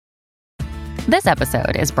This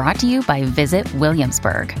episode is brought to you by Visit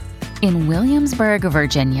Williamsburg. In Williamsburg,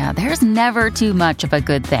 Virginia, there's never too much of a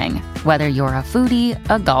good thing. Whether you're a foodie,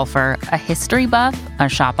 a golfer, a history buff, a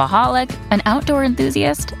shopaholic, an outdoor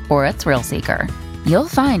enthusiast, or a thrill seeker, you'll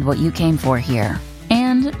find what you came for here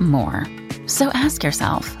and more. So ask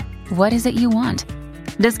yourself, what is it you want?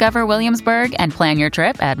 Discover Williamsburg and plan your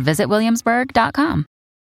trip at visitwilliamsburg.com.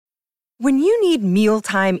 When you need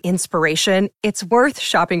mealtime inspiration, it's worth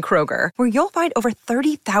shopping Kroger, where you'll find over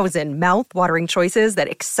 30,000 mouth-watering choices that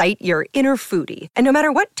excite your inner foodie. And no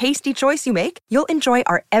matter what tasty choice you make, you'll enjoy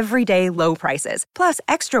our everyday low prices, plus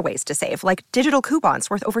extra ways to save, like digital coupons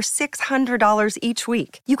worth over $600 each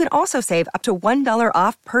week. You can also save up to $1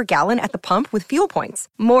 off per gallon at the pump with fuel points.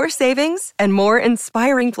 More savings and more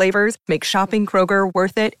inspiring flavors make shopping Kroger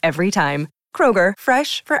worth it every time. Kroger,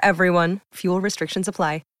 fresh for everyone. Fuel restrictions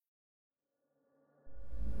apply.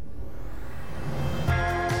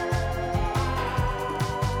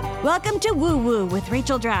 Welcome to Woo Woo with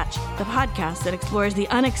Rachel Dratch, the podcast that explores the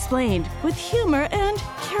unexplained with humor and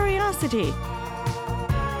curiosity.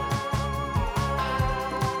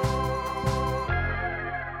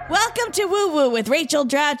 Welcome to Woo Woo with Rachel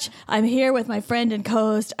Dratch. I'm here with my friend and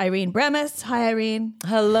co-host Irene Bremis. Hi, Irene.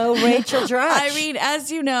 Hello, Rachel Dratch. Irene,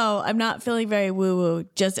 as you know, I'm not feeling very woo-woo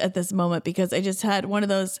just at this moment because I just had one of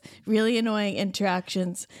those really annoying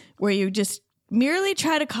interactions where you just merely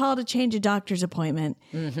try to call to change a doctor's appointment.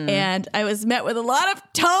 Mm-hmm. And I was met with a lot of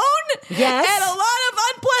tone yes. and a lot of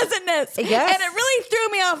unpleasantness. Yes. And it really threw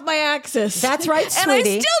me off my axis. That's right, sweetie. And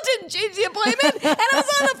I still didn't change the appointment. And I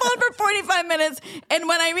was on the phone for 45 minutes. And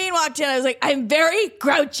when Irene walked in, I was like, I'm very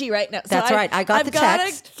grouchy right now. So That's right. I got the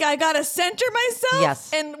text. I got to center myself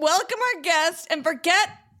yes. and welcome our guest and forget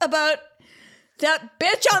about that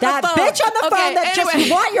bitch on that the phone. That bitch on the phone that anyway,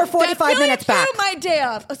 just want your 45 minutes back. That really threw my day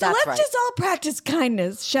off. So let's just all practice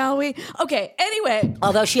kindness, shall we? Okay, anyway.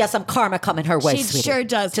 Although she has some karma coming her way, she sweetie. Sure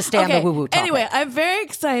does. To stay on the woo-woo topic. Anyway, I'm very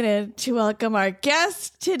excited to welcome our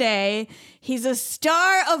guest today. He's a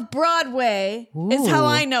star of Broadway, is how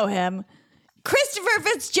I know him. Christopher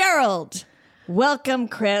Fitzgerald. Welcome,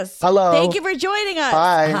 Chris. Hello. Thank you for joining us.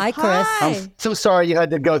 Hi, Chris. I'm so sorry you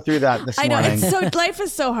had to go through that this morning. I know. Life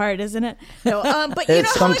is so hard, isn't it? No, but you know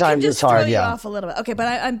how it can just throw you off a little bit. Okay, but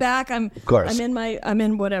I'm back. Of course. I'm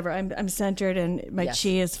in whatever. I'm centered and my chi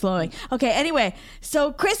is flowing. Okay, anyway.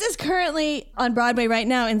 So Chris is currently on Broadway right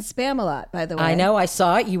now in Spam-A-Lot, by the way. I know. I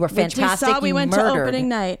saw it. You were fantastic. We went to opening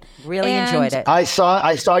night. Really enjoyed it. I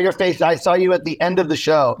saw your face. I saw you at the end of the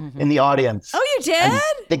show in the audience. Oh, you did? I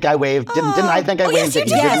think I waved. Didn't I think I waved at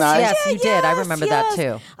you? Yes, you did. I remember that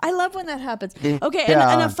too. I love when that happens. Okay,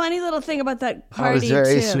 and a funny little thing about that party too. That was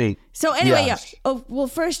very too. sweet. So anyway, Oh, well,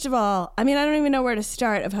 first of all, I mean, I don't even know where to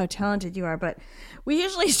start of how talented you are, but we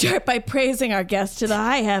usually start by praising our guest to the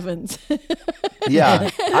high heavens. Yeah,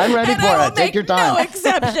 I'm ready for it. Take your time. No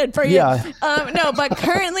exception for you. Yeah. No, but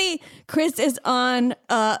currently Chris is on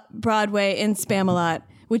Broadway in Spam-A-Lot,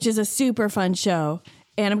 which is a super fun show.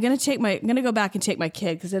 And I'm gonna go back and take my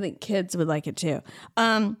kid because I think kids would like it too.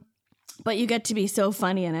 But you get to be so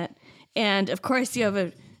funny in it, and of course you have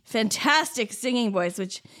a fantastic singing voice,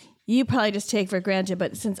 which you probably just take for granted.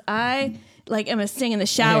 But since I am a sing in the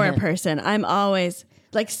shower person, I'm always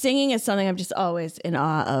singing is something I'm just always in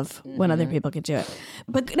awe of when other people could do it.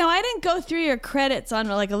 But no, I didn't go through your credits on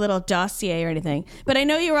a little dossier or anything. But I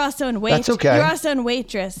know you were also in That's okay. You're also in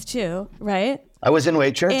Waitress too, right? I was in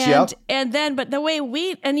Waitress, And then, but the way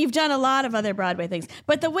and you've done a lot of other Broadway things,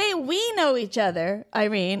 but the way we know each other,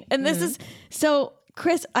 Irene, and this is, so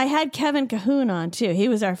Chris, I had Kevin Cahoon on too. He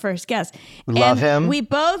was our first guest. Love him. We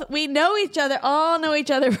know each other,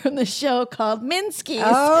 from the show called Minsky's.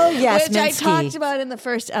 Oh, yes, which Minsky. I talked about in the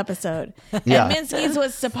first episode. Yeah. And Minsky's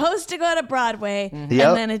was supposed to go to Broadway, and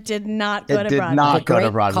then it did not go to Broadway. It did not go to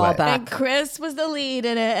Broadway. Callback. And Chris was the lead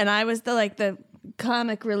in it, and I was the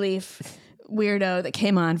comic relief weirdo that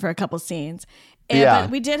came on for a couple scenes. But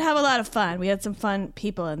we did have a lot of fun. We had some fun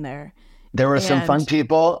people in there. There were some fun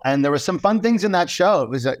people, and there were some fun things in that show. It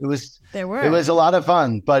was a lot of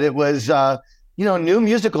fun, but it was new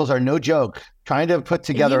musicals are no joke. Trying to put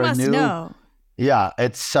together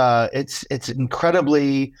it's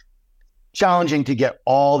incredibly challenging to get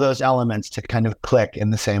all those elements to kind of click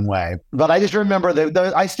in the same way. But I just remember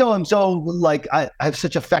that I still am so I have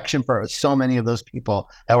such affection for so many of those people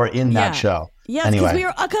that were in that show. Yes,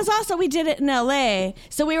 because also we did it in LA,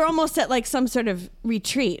 so we were almost at some sort of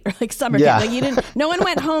retreat or summer camp. No one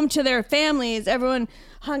went home to their families. Everyone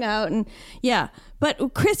hung out and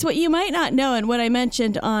But Chris, what you might not know, and what I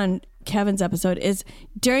mentioned on Kevin's episode, is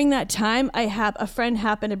during that time a friend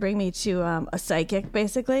happened to bring me to a psychic,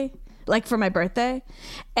 basically. like for my birthday.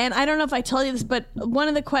 And I don't know if I told you this, but one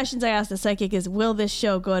of the questions I asked the psychic is, will this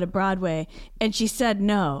show go to Broadway? And she said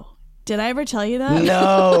no. Did I ever tell you that?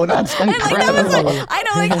 No, that's incredible.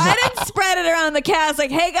 I didn't spread it around the cast like,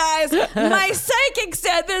 hey guys, my psychic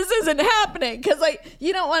said this isn't happening. Because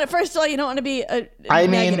you don't want to, first of all, you don't want to be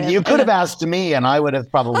negative. You could have asked me and I would have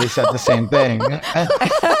probably said the same thing. And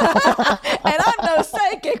I'm no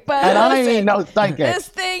psychic, but and I ain't no psychic. This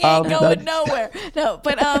thing ain't going nowhere. No,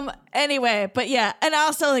 but anyway, but yeah. And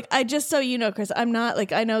also, I just so you know, Chris, I'm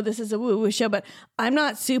not I know this is a woo-woo show, but I'm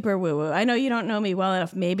not super woo-woo. I know you don't know me well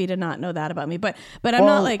enough maybe to not know that about me, but I'm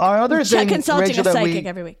not our other thing, consulting Rachel, a psychic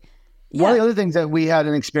every week. Yeah. One of the other things that we had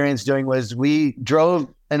an experience doing was we drove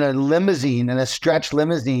in a stretch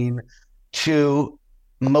limousine to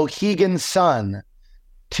Mohegan Sun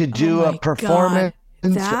to do a performance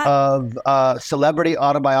of celebrity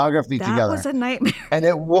autobiography together. That was a nightmare. And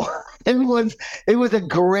it was a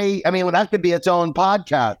great, that could be its own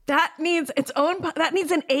podcast. That needs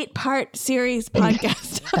an 8-part series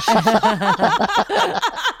podcast.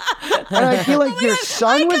 And I feel like your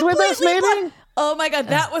son was with us, maybe? Oh my God,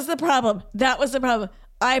 that was the problem.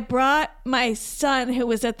 I brought my son, who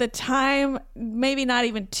was at the time maybe not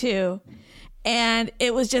even 2, and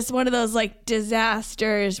it was just one of those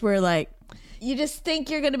disasters where you just think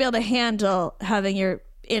you're going to be able to handle having your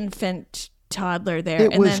infant toddler there.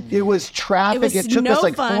 It was traffic. It took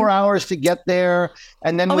us 4 hours to get there,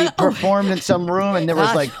 and then we performed in some room, and there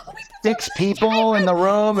was 6 people in the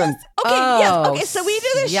room. And so we do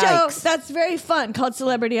this show that's very fun called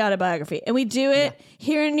Celebrity Autobiography, and we do it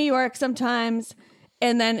here in New York sometimes,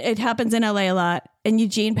 and then it happens in LA a lot. And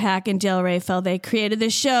Eugene Pack and Del Rey they created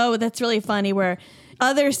this show that's really funny where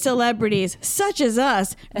other celebrities, such as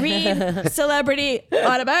us, read celebrity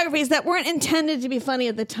autobiographies that weren't intended to be funny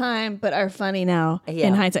at the time, but are funny now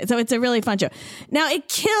in hindsight. So it's a really fun show. Now, it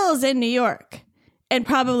kills in New York and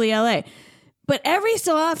probably LA, but every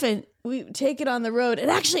so often we take it on the road. And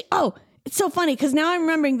actually, it's so funny because now I'm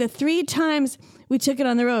remembering the 3 times we took it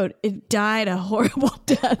on the road, it died a horrible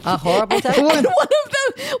death. A horrible death? And one of them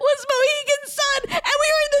was Mohegan Sun. And we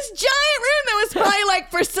were in this giant room that was probably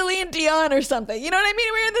for Celine Dion or something. You know what I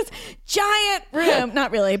mean? We were in this giant room.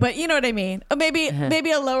 Not really, but you know what I mean. Maybe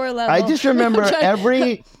a lower level. I just remember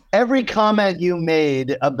every comment you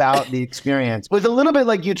made about the experience was a little bit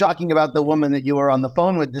like you talking about the woman that you were on the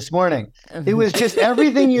phone with this morning. It was just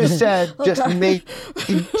everything you said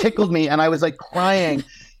tickled me, and I was crying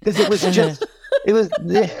because it was just... It was.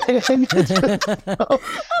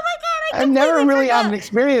 I've never really had an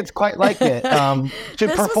experience quite like it. To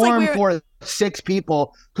perform for 6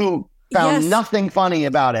 people who found nothing funny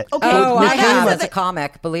about it. Okay. I have as a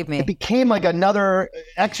comic, believe me. It became another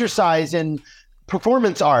exercise in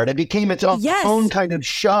performance art. It became its own kind of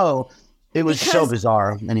show. It was so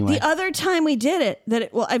bizarre. Anyway, the other time we did it,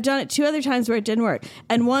 I've done it 2 other times where it didn't work,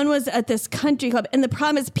 and one was at this country club. And the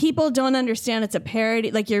problem is, people don't understand it's a parody.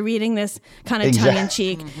 You're reading this kind of tongue in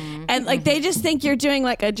cheek, and they just think you're doing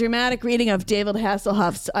a dramatic reading of David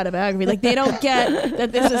Hasselhoff's autobiography. They don't get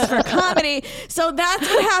that this is for comedy. So that's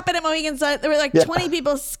what happened at Mohegan Sun. There were 20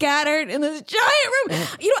 people scattered in this giant room.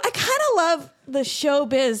 I kind of love the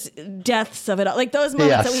showbiz deaths of it all, those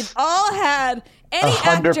moments that we've all had. Any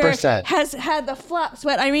 100%. Actor has had the flop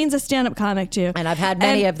sweat. Irene's a stand-up comic too, and I've had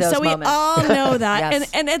many of those moments. So we all know that.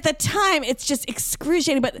 Yes. And at the time, it's just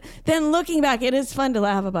excruciating. But then looking back, it is fun to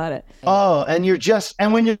laugh about it. Oh, and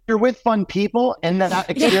when you're with fun people, and that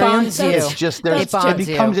experience, it's just it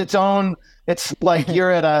becomes its own. It's like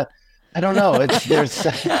you're at a. I don't know. It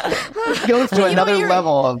goes to another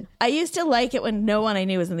level of. I used to like it when no one I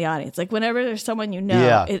knew was in the audience. Whenever there's someone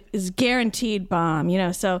it is guaranteed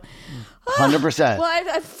bomb. So. 100%. Well,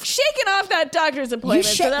 I've shaken off that doctor's appointment.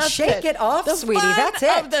 Shake it off, sweetie. That's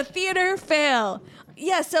it. Of the theater fail.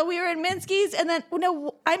 Yeah, so we were in Minsky's, and then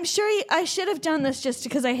I'm sure I should have done this just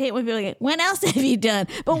because I hate when people are like, when else have you done?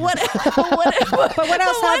 But what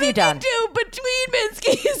else have you done? Do between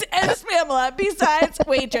Minsky's and Spamalot besides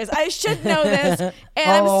Waitress? I should know this, and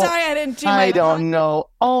I'm sorry I didn't do my I don't know.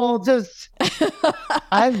 I've just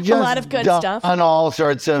a lot of good stuff on all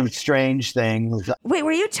sorts of strange things. Wait,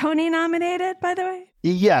 were you Tony nominated, by the way?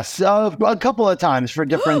 Yes, a couple of times for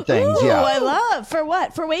different things. Ooh, yeah, I love for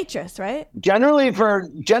what? For Waitress, right? Generally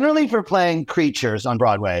for playing creatures on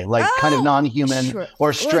Broadway, kind of non-human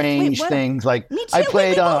or strange things. Me too. I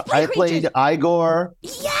played Igor.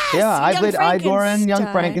 Yes. Yeah, I played Igor in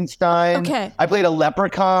Young Frankenstein. Okay. I played a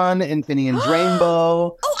leprechaun in Finian's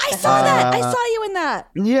Rainbow. Oh, I saw that. I saw you in that.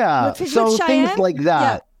 Yeah. With so Cheyenne? things like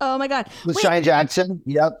that. Oh my God. With Cheyenne Jackson.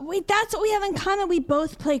 Yep. Wait, that's what we have in common. We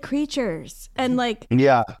both play creatures and like.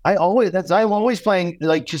 Yeah, I'm always playing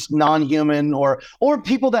like just non-human or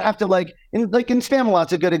people that have to like in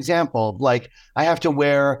Spamalot's a good example. Like I have to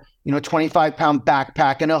wear 25-pound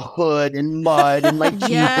backpack and a hood and mud and like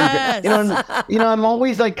Yes. I'm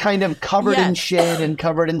always like kind of covered in shit and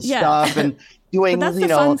covered in stuff and doing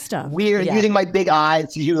fun stuff. weird using my big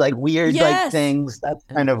eyes to do like weird like things. That's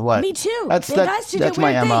kind of what me too. That's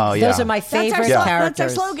my MO. Those are my favorite characters. That's our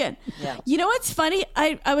slogan. Yeah. You know what's funny?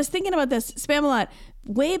 I was thinking about this Spamalot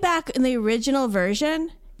way back in the original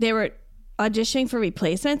version. They were auditioning for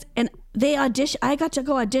replacements and I got to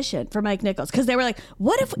go audition for Mike Nichols because they were like,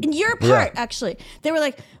 what if in your part actually they were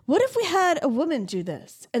like, what if we had a woman do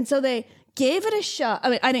this? And so they gave it a shot. I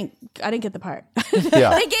mean, I didn't get the part. They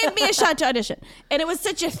gave me a shot to audition, and it was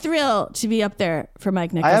such a thrill to be up there for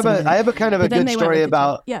Mike Nichols. I have a kind of a good story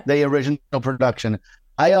about the original production.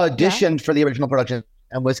 I auditioned for the original production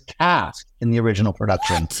and was cast in the original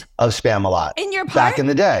production of Spamalot. In your part? Back in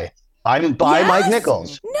the day. I'm by Mike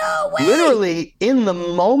Nichols. No way. Literally in the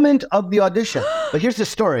moment of the audition. But here's the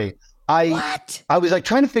story. I was like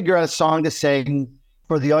trying to figure out a song to sing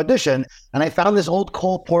for the audition, and I found this old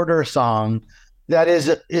Cole Porter song that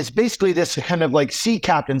is basically this kind of like sea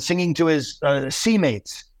captain singing to his sea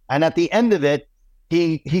mates. And at the end of it,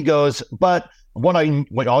 he goes, but what I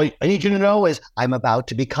need you to know is I'm about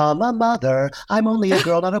to become a mother. I'm only a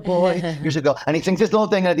girl, not a boy. Years ago. And he sings this little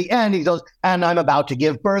thing. And at the end, he goes, and I'm about to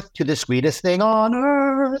give birth to the sweetest thing on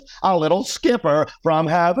earth, a little skipper from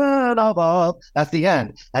heaven above. That's the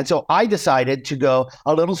end. And so I decided to go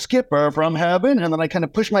a little skipper from heaven. And then I kind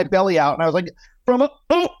of pushed my belly out. And I was like, and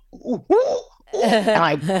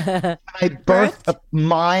I birthed a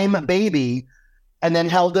mime baby and then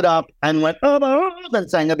held it up and went, then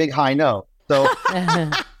sang a big high note. So,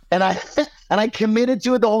 and I committed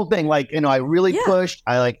to it the whole thing. Like, I really pushed.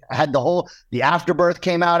 I had the afterbirth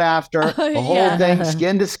came out after the whole thing,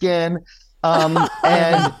 skin to skin.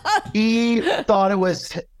 And he thought it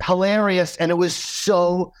was hilarious and it was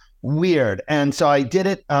so weird. And so I did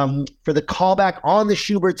it for the callback on the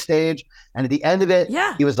Schubert stage. And at the end of it,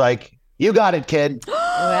 he was like, you got it, kid.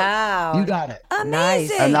 Wow. You got it.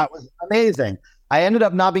 Amazing. And that was amazing. I ended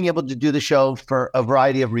up not being able to do the show for a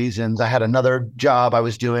variety of reasons. I had another job I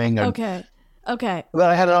was doing. Okay. But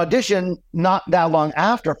I had an audition not that long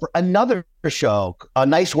after for another show,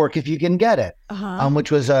 Nice Work If You Can Get It,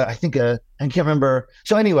 which was, I can't remember.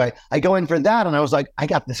 So anyway, I go in for that and I was like, I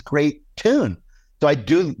got this great tune. So I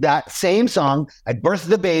do that same song. I birth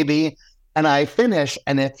the baby and I finish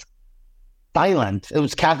and it's silent. It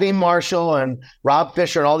was Kathleen Marshall and Rob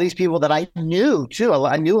Fisher and all these people that I knew too.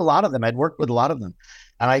 I knew a lot of them. I'd worked with a lot of them.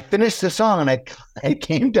 And I finished the song and I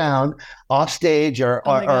came down off stage or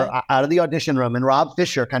out of the audition room, and Rob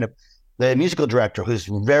Fisher, kind of the musical director, who's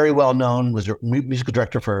very well known, was a musical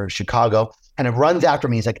director for Chicago, kind of runs after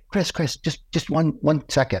me. He's like, Chris, just one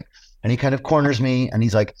second. And he kind of corners me and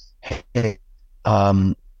he's like, hey,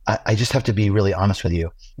 I just have to be really honest with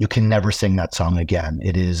you. You can never sing that song again.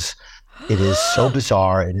 It is so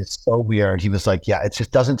bizarre. It is so weird. He was like, yeah, it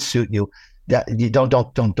just doesn't suit you. That you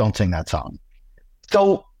don't sing that song.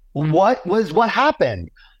 So what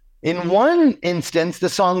happened? In one instance, the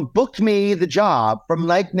song booked me the job from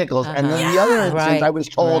Mike Nichols. And then the other instance, I was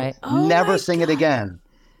told, never sing it again.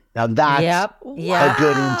 Now that's a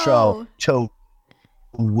good intro to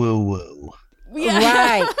woo-woo.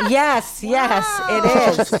 Yeah. Right. Yes,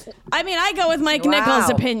 it is. I mean, I go with Mike Nichols'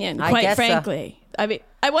 opinion, quite frankly. I mean,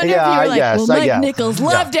 I wonder if you were like, Mike Nichols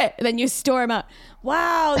loved it, and then you storm out.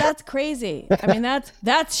 Wow, that's crazy. I mean, that's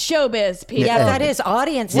showbiz, people. Yeah, that is.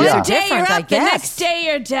 Audiences are different, you're up, I guess. The next day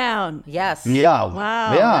you're down. Yes. Yeah.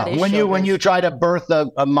 Wow. Yeah. When you try to birth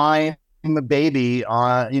a mime baby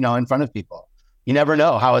in front of people, you never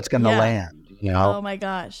know how it's going to land. Oh my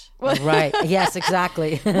gosh. Right. Yes,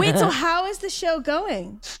 exactly. Wait, so how is the show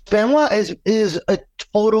going? Spamalot is a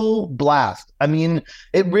total blast. I mean,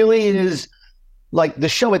 it really is. Like, the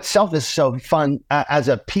show itself is so fun as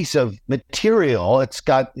a piece of material. It's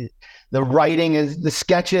got the writing, is the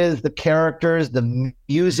sketches, the characters, the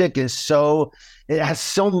music it has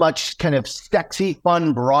so much kind of sexy,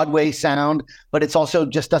 fun Broadway sound, but it's also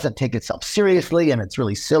just doesn't take itself seriously and it's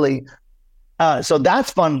really silly. So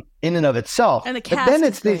that's fun in and of itself. And the cast but then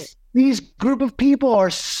it's these group of people are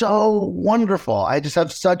so wonderful. I just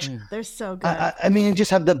have they're so good. I mean,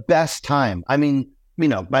 just have the best time. I mean,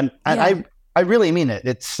 I really mean it.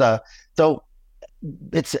 It's so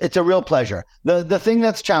it's a real pleasure. The thing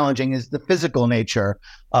that's challenging is the physical nature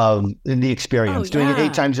of the experience. Doing it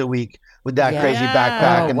 8 times a week with that Yeah. crazy Yeah.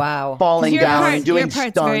 backpack Oh, and wow. falling Your down part- and doing your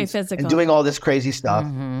part's very stunts physical. and doing all this crazy stuff.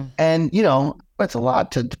 Mm-hmm. And, it's a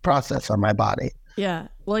lot to process on my body. Yeah.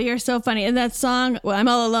 Well, you're so funny. And that song, well, I'm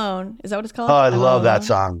All Alone. Is that what it's called? Oh, I I'm All love that Alone?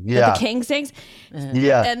 song. That Yeah. the King sings.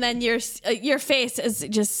 Yeah. And then your face is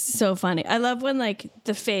just so funny. I love when like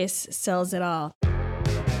the face sells it all.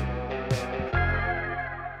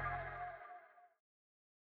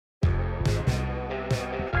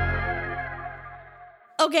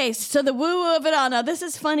 Okay, so the woo-woo of it all. Now, this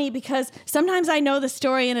is funny because sometimes I know the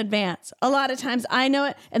story in advance. A lot of times I know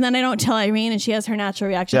it, and then I don't tell Irene, and she has her natural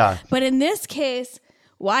reaction. Yeah. But in this case,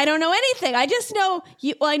 well, I don't know anything. I just know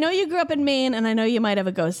you. Well, I know you grew up in Maine, and I know you might have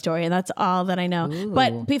a ghost story, and that's all that I know. Ooh.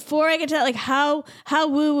 But before I get to that, like, how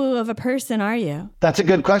woo-woo of a person are you? That's a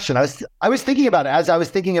good question. I was thinking about it as I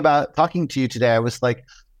was thinking about talking to you today. I was like,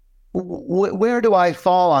 where do I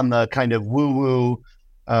fall on the kind of woo-woo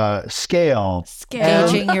scale?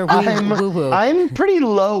 Gauging your woo-woo. I'm pretty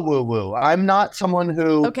low woo-woo. I'm not someone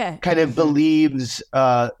who Okay. kind of believes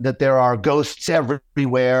that there are ghosts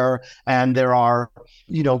everywhere and there are,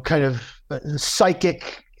 kind of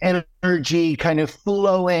psychic energy kind of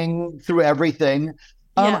flowing through everything.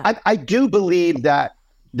 Yeah. I do believe that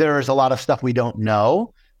there's a lot of stuff we don't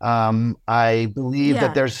know. I believe Yeah.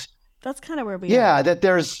 that there's That's kind of where we are. that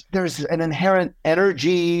there's an inherent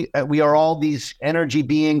energy. We are all these energy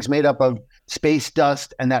beings made up of space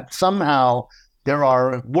dust, and that somehow there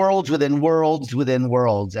are worlds within worlds within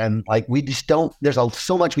worlds, and like we just don't. There's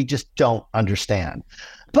so much we just don't understand.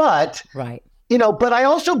 But Right. but I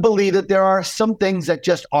also believe that there are some things that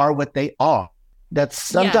just are what they are. That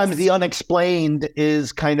sometimes Yes. the unexplained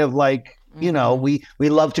is kind of like we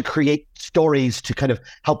love to create stories to kind of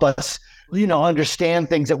help us understand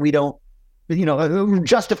things that we don't,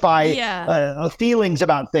 justify Yeah. feelings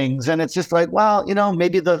about things. And it's just like, well,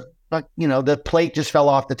 maybe the plate just fell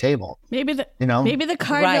off the table. Maybe the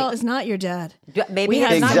cardinal Right. is not your dad. Maybe We it's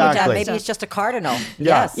had not your dad. Exactly. Maybe it's just a cardinal.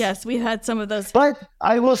 Yeah. Yes. Yes, we've had some of those. But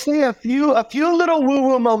I will say a few little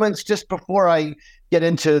woo-woo moments just before I get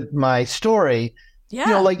into my story.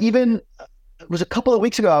 Yeah. Like even it was a couple of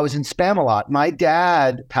weeks ago, I was in Spamalot. My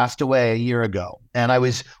dad passed away a year ago, and I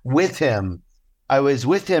was with him. I was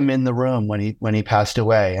with him in the room when he passed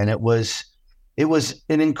away, and it was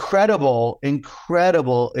an incredible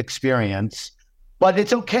experience. But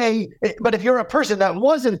it's okay. But if you're a person that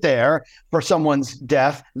wasn't there for someone's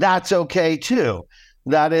death, that's okay too.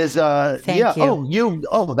 That is, Thank you.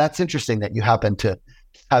 Oh, that's interesting that you happen to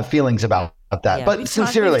have feelings about that. Yeah. But We've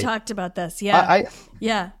sincerely, talked about this. Yeah.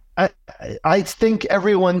 Yeah. I think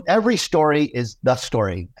every story is the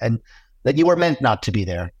story, and that you were meant not to be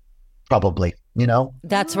there, probably,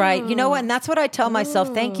 That's right. You know what? And that's what I tell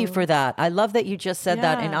myself. Thank you for that. I love that you just said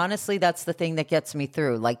that. And Yeah. honestly, that's the thing that gets me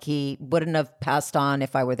through. Like he wouldn't have passed on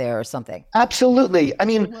if I were there or something. Absolutely. I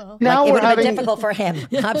mean, now Like, it we're would have been having difficult for him.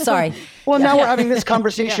 I'm sorry. well, now we're having this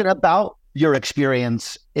conversation about your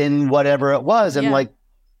experience in whatever it was, and Yeah. like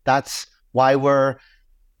that's why we're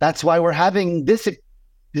having this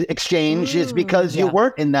exchange is because you Yeah.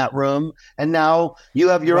 weren't in that room, and now you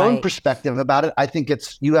have your own Right. perspective about it. I think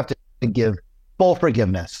you have to give full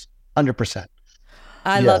forgiveness, 100%.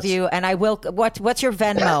 I Yes. love you. And I will. What's your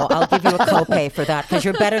Venmo? I'll give you a copay for that because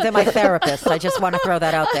you're better than my therapist. I just want to throw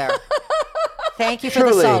that out there. Thank you for the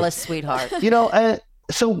Truly. solace, sweetheart.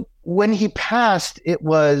 So when he passed, it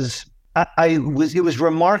was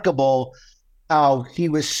remarkable how he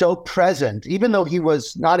was so present, even though he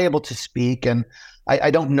was not able to speak. And I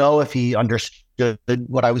don't know if he understood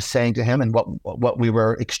what I was saying to him and what we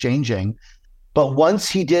were exchanging. But once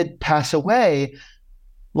he did pass away,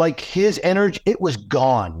 like his energy, it was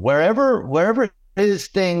gone. Wherever his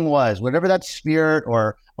thing was, whatever that spirit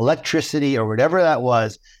or electricity or whatever that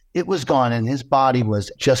was, it was gone. And his body was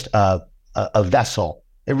just a vessel.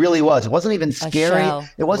 It really was. It wasn't even scary. shell.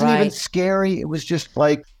 It wasn't even Right. scary. It was just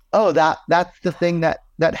like, oh, that's the thing that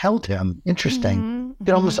held him. Interesting.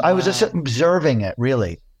 I was just observing it,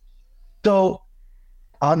 really. So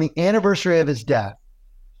on the anniversary of his death,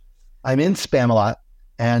 I'm in Spamalot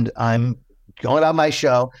and I'm going about my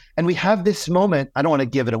show. And we have this moment. I don't want to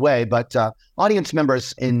give it away, but audience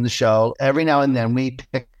members in the show, every now and then we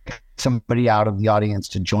pick somebody out of the audience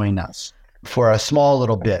to join us for a small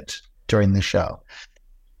little bit during the show.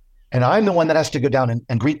 And I'm the one that has to go down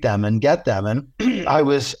and greet them and get them. And I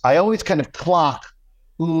always kind of clock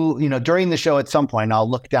who, during the show at some point, I'll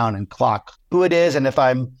look down and clock who it is. And if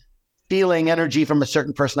I'm feeling energy from a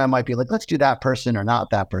certain person, I might be like, let's do that person or not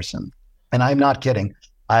that person. And I'm not kidding.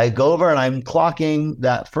 I go over and I'm clocking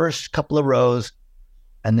that first couple of rows.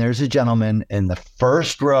 And there's a gentleman in the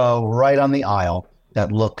first row right on the aisle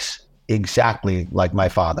that looks exactly like my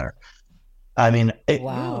father. I mean, it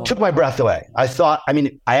took my breath away. I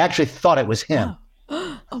actually thought it was him.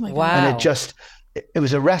 Wow. Oh my God. Wow. And it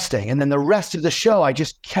was arresting. And then the rest of the show, I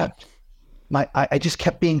just kept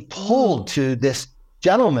being pulled to this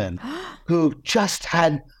gentleman who just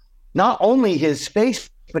had not only his face,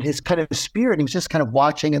 but his kind of spirit. He was just kind of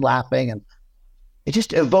watching and laughing, and it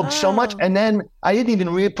just evoked so much. And then I didn't even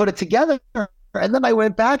really put it together. And then I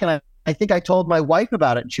went back and I think I told my wife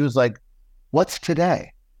about it, and she was like, "What's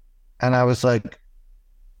today?" And I was like,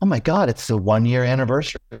 "Oh my God, it's the 1-year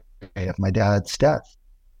anniversary of my dad's death."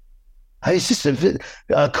 It's just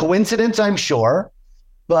a coincidence, I'm sure,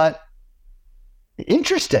 but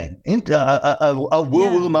interesting. A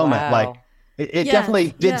woo-woo moment. Wow. Like it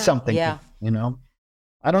definitely did something. Yeah. You know,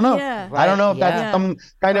 I don't know. Yeah. I don't know if that's some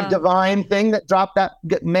kind of divine thing that dropped that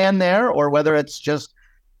man there, or whether it's just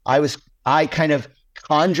I kind of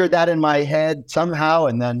conjured that in my head somehow,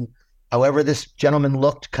 and then however this gentleman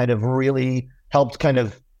looked kind of really helped kind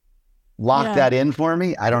of lock that in for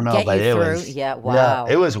me. I don't know, Get but you it through. was Wow.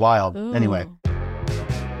 it was wild. Ooh. Anyway.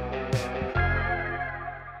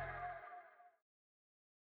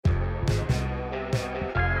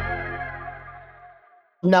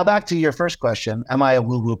 Now back to your first question. Am I a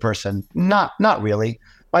woo-woo person? Not really.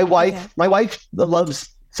 My wife loves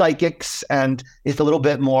psychics and is a little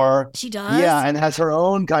bit more. She does? Yeah, and has her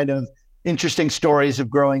own kind of interesting stories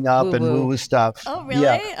of growing up and woo-woo stuff. Oh, really?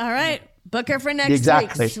 Yeah. All right. Book her for next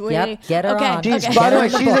Exactly. week, sweetie. Yep, get her on. By the way, Get her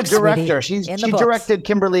in the she's books, a director. sweetie. She directed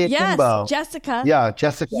Kimberly Akimbo. Yes, Jessica. Yeah,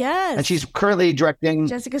 Jessica. Yes. And she's currently directing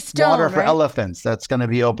Jessica Stone, Water for right? Elephants. That's going to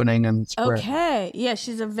be opening in spring. Okay. Yeah,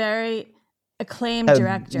 she's a very acclaimed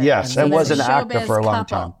director. Yes, and was that's an a actor showbiz for a long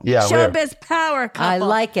couple. time. Yeah, weird. Showbiz power couple. I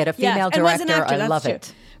like it. A female Yes, and was an director. actor, I that's love true.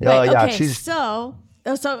 it. Right, yeah, okay, she's- so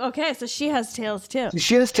she has tales too.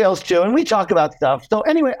 She has tales too, and we talk about stuff. So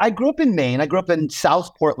anyway, I grew up in Maine. I grew up in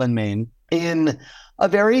South Portland, Maine, in a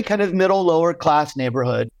very kind of middle, lower class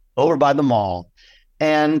neighborhood over by the mall.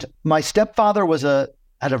 And my stepfather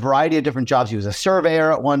had a variety of different jobs. He was a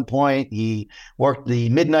surveyor at one point. He worked the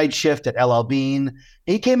midnight shift at LL Bean.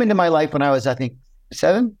 He came into my life when I was, I think,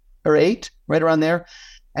 7 or 8, right around there.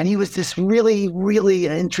 And he was this really, really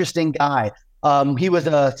interesting guy. He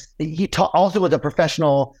also was a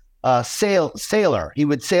professional sailor. He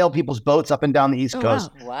would sail people's boats up and down the East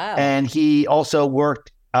Coast. Wow. And he also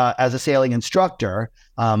worked as a sailing instructor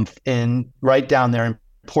right down there in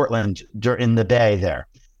Portland in the bay there.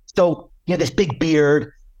 So he had this big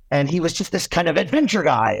beard, and he was just this kind of adventure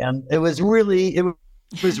guy. And it was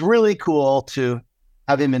really cool to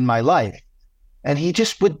have him in my life. And he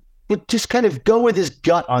just would just kind of go with his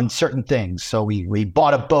gut on certain things. So we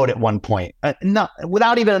bought a boat at one point, not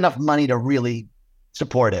without even enough money to really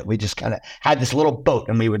support it. We just kind of had this little boat,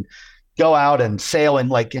 and we would go out and sail, and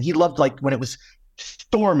he loved when it was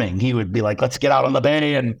storming, he would be like, "Let's get out on the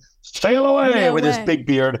bay and sail away," with his big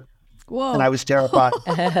beard. Whoa. And I was terrified.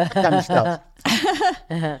 Kind of stuff.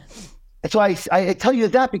 So I tell you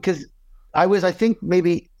that because I was, I think,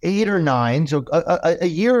 maybe 8 or 9, so a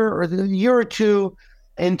year or two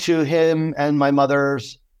into him and my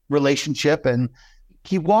mother's relationship, and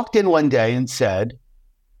he walked in one day and said,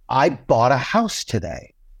 "I bought a house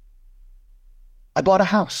today. I bought a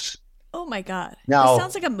house." Oh my God. Now, this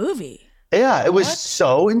sounds like a movie. Yeah, it was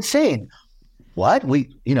so insane. What? We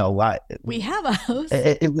have a house.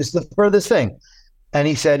 It was the furthest thing. And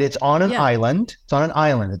he said, it's on an island. It's on an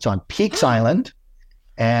island. It's on Peaks Island.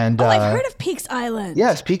 And I've heard of Peaks Island.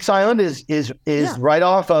 Yes, Peaks Island is right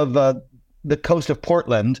off of the coast of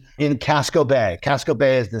Portland in Casco Bay. Casco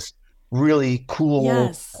Bay is this really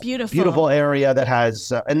cool, beautiful area that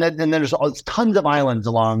has, and then there's tons of islands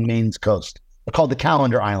along Maine's coast. They're called the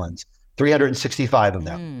Calendar Islands, 365 of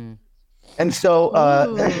them. And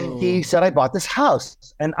so he said, I bought this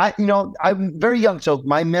house. And I'm very young, so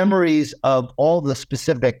my memories of all the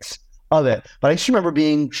specifics of it, but I just remember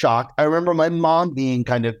being shocked. I remember my mom being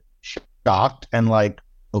kind of shocked and like,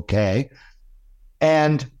 okay.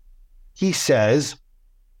 And he says,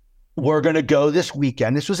 we're going to go this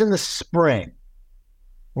weekend. This was in the spring.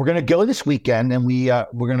 We're going to go this weekend, and we're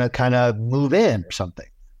going to kind of move in or something.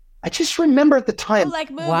 I just remember at the time.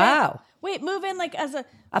 Move wow. in? Wait, move in like as a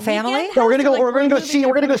family? No, we're gonna go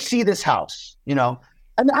see this house, And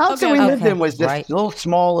the house that we lived in was this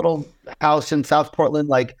small little house in South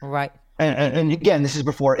Portland, right. And again, this is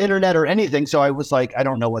before internet or anything. So I was like, I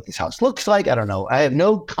don't know what this house looks like. I don't know. I have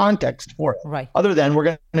no context for it. Right. Other than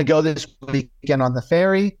we're gonna go this weekend on the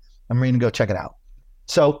ferry, and we're gonna go check it out.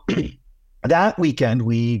 So that weekend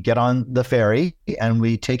we get on the ferry and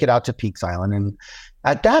we take it out to Peaks Island. And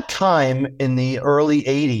at that time in the early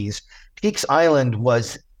 80s, Peaks Island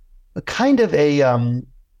was kind of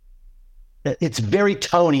it's very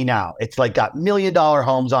Tony now. It's like got $1 million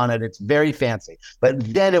homes on it. It's very fancy. But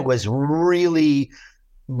then it was really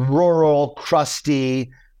rural,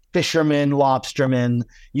 crusty, fisherman, lobsterman.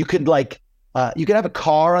 You could have a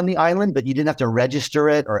car on the island, but you didn't have to register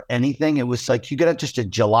it or anything. It was like you could have just a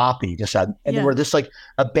jalopy, there were just like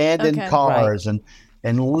abandoned cars and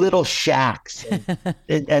little shacks,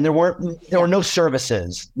 and there were no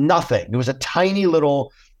services, nothing. There was a tiny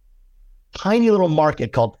little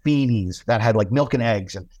market called Feeney's that had like milk and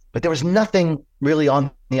eggs, but there was nothing really on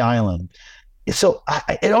the island. So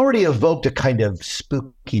it already evoked a kind of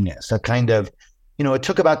spookiness, a kind of, it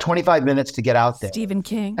took about 25 minutes to get out there. Stephen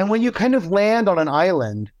King. And when you kind of land on an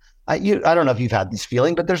island, I don't know if you've had this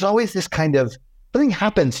feeling, but there's always this kind of something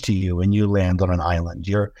happens to you when you land on an island.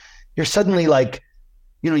 You're suddenly like,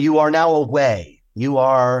 you are now away. You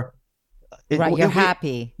are right. You're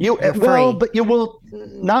happy. You're free. But you will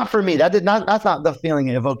not for me. That's not the feeling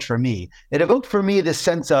it evoked for me. It evoked for me this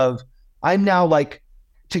sense of I'm now like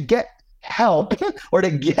to get help or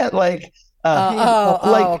to get like.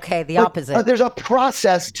 Okay. The opposite. There's a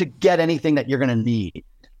process to get anything that you're going to need.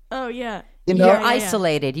 Oh yeah. You're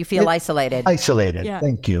isolated. You feel isolated. Isolated. Yeah.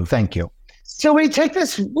 Thank you. So we take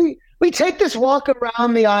this walk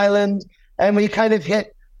around the island, and we kind of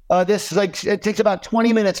hit this, like, it takes about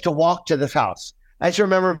 20 minutes to walk to this house. I just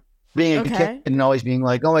remember being a kid and always being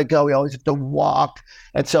like, oh my God, we always have to walk.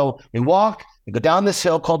 And so we walk, we go down this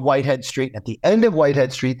hill called Whitehead Street. At the end of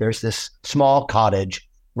Whitehead Street, there's this small cottage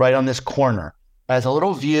right on this corner. It has a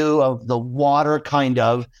little view of the water, kind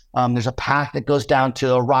of. There's a path that goes down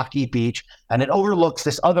to a rocky beach, and it overlooks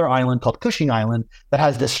this other island called Cushing Island that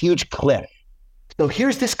has this huge cliff. So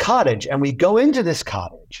here's this cottage, and we go into this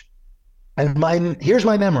cottage. And here's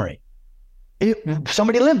my memory.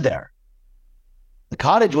 Somebody lived there. The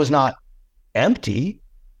cottage was not empty.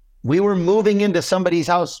 We were moving into somebody's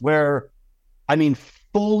house where,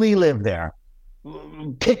 fully lived there.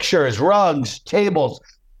 Pictures, rugs, tables,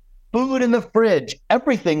 food in the fridge.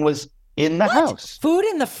 Everything was in the house. Food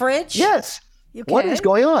in the fridge? Yes. Okay. What is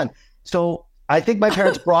going on? So I think my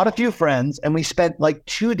parents brought a few friends, and we spent like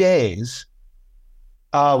 2 days.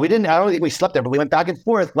 I don't think we slept there, but we went back and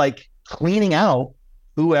forth, like cleaning out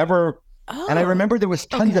whoever. And I remember there was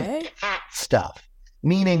tons of cat stuff,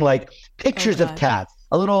 meaning like pictures of cats.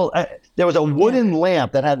 There was a wooden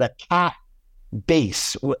lamp that had a cat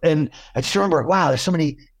base. And I just remember, wow, there's so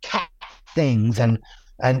many cat things and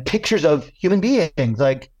pictures of human beings,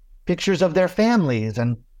 like pictures of their families.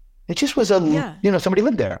 And it just was somebody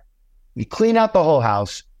lived there. We clean out the whole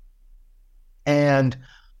house, and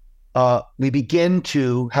we begin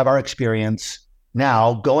to have our experience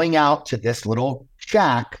now going out to this little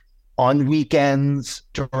shack on weekends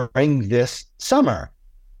during this summer.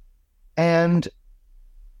 And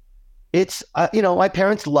it's, my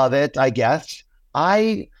parents love it, I guess.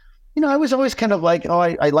 I was always kind of like,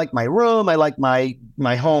 I like my room. I like my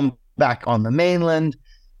home back on the mainland,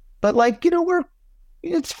 but like,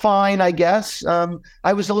 it's fine, I guess.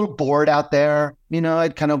 I was a little bored out there.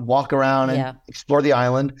 I'd kind of walk around and explore the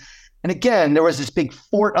island. And again, there was this big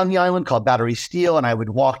fort on the island called Battery Steel, and I would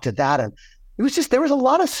walk to that. And it was there was a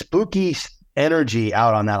lot of spooky energy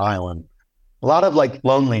out on that island, a lot of like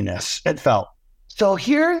loneliness, it felt. So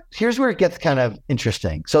here's where it gets kind of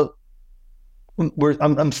interesting. So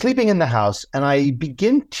I'm sleeping in the house, and I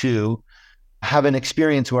begin to have an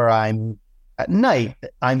experience where at night,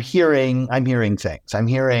 I'm hearing things.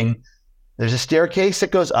 There's a staircase that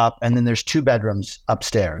goes up, and then there's 2 bedrooms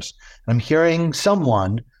upstairs. I'm hearing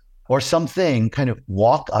someone or something kind of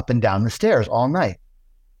walk up and down the stairs all night.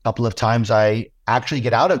 A couple of times I actually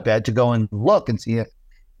get out of bed to go and look and see if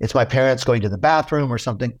it's my parents going to the bathroom or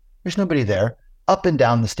something. There's nobody there. Up and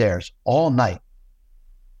down the stairs all night.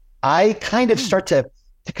 I kind of start to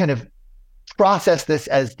kind of process this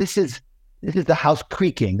as this is the house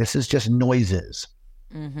creaking. This is just noises.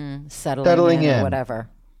 Mm-hmm. Settling in or whatever.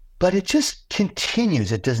 But it just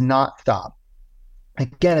continues. It does not stop.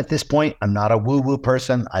 Again, at this point, I'm not a woo-woo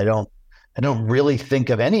person. I don't really think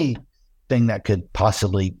of anything that could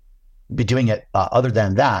possibly be doing it other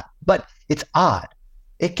than that. But it's odd.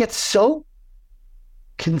 It gets so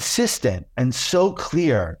consistent and so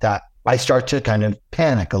clear that I start to kind of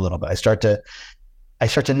panic a little bit. I start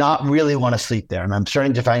to not really want to sleep there. And I'm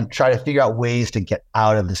starting to try to figure out ways to get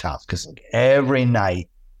out of this house, because every night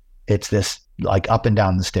it's this like up and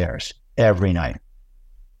down the stairs every night.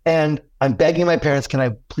 And I'm begging my parents, can I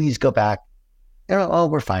please go back? They're like, oh,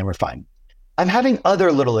 we're fine. I'm having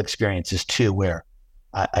other little experiences too, where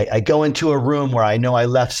I go into a room where I know I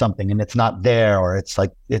left something and it's not there, or it's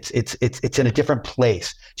like it's in a different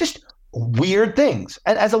place. Just weird things.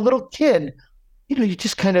 And as a little kid, you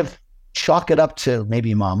just kind of chalk it up to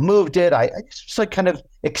maybe mom moved it. I just was like kind of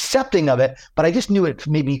accepting of it, but I just knew it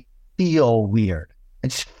made me feel weird. I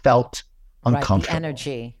just felt uncomfortable. Right, the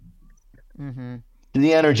energy. Mm-hmm.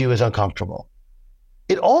 The energy was uncomfortable.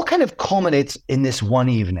 It all kind of culminates in this one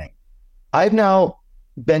evening. I've now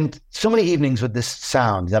been so many evenings with this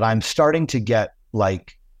sound that I'm starting to get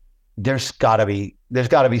like, there's gotta be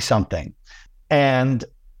something. And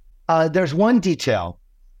there's one detail.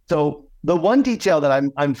 So the one detail that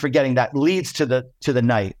I'm forgetting that leads to the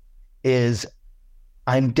night is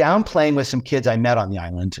I'm down playing with some kids I met on the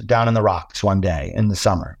island down in the rocks one day in the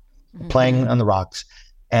summer, playing on the rocks.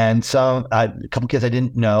 And so a couple kids I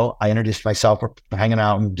didn't know, I introduced myself, we're hanging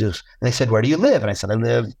out and they said, "Where do you live?" And I said, "I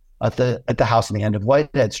live at the house on the end of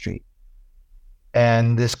Whitehead Street."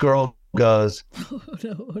 And this girl goes,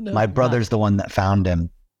 "My brother's the one that found him."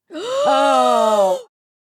 Oh.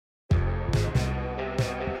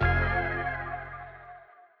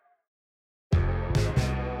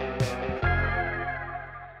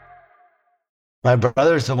 "My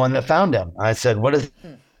brother's the one that found him." I said, "What is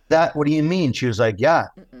that? What do you mean?" She was like, "Yeah,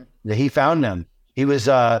 he found him. He was,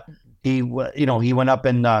 he went up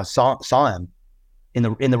and saw him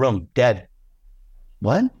in the room, dead."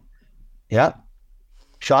 "What?" "Yeah,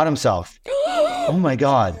 shot himself." "Oh my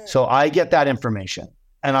God." So I get that information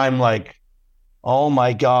and I'm like, oh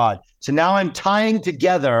my God. So now I'm tying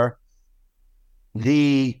together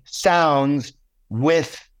the sounds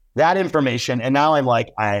with that information. And now I'm like,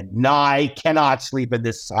 I cannot sleep in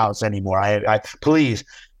this house anymore. I please.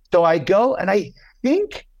 So I go and I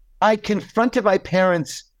think I confronted my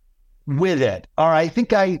parents with it. Or I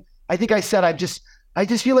think I said, I just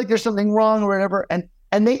feel like there's something wrong or whatever.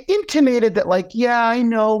 And they intimated that like, yeah, I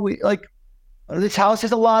know this house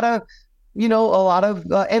has a lot of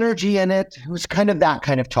energy in it. It was kind of that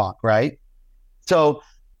kind of talk. Right. So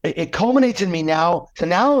it culminates in me now. So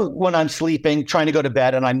now when I'm sleeping, trying to go to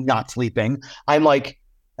bed and I'm not sleeping, I'm like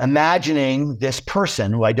imagining this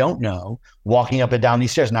person who I don't know walking up and down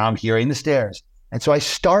these stairs. Now I'm hearing the stairs. And so I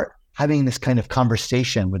start having this kind of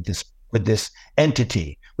conversation with this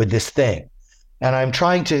entity, with this thing. And I'm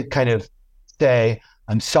trying to kind of say,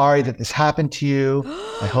 "I'm sorry that this happened to you.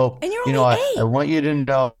 I hope, and you're only 8. I want you to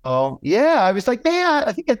know." Yeah, I was like, man,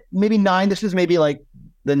 I think at maybe 9. This was maybe like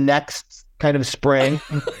the next kind of spring.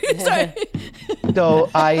 Sorry. So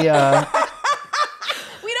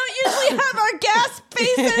We don't usually have our gas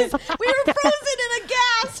faces. We were frozen in a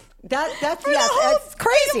gas. That's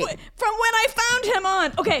crazy. From when I found him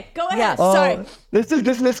on. Okay, go ahead. Yes. Sorry. This.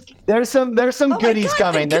 There's some goodies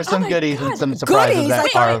coming. There's some goodies and some surprises Goodies? that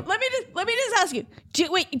Wait, are. let me just ask you.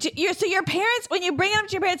 So your parents, when you bring it up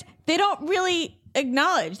to your parents, they don't really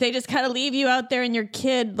acknowledge. They just kind of leave you out there and your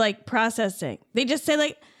kid like processing. They just say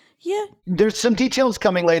like, yeah. There's some details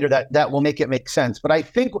coming later that will make it make sense. But I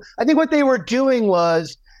think what they were doing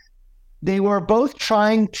was they were both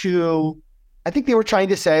trying to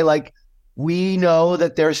say like, we know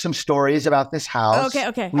that there's some stories about this house.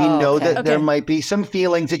 Okay. We know that there might be some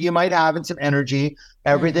feelings that you might have and some energy.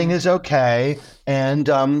 Everything is okay. And,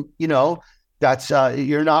 that's,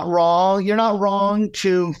 you're not wrong. You're not wrong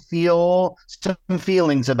to feel some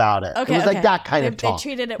feelings about it. Okay, it was like that kind of talk. They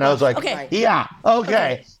treated it and I was like, okay. yeah,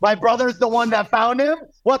 okay. My brother's the one that found him?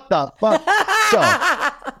 What the fuck? So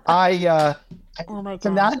I... Oh my God.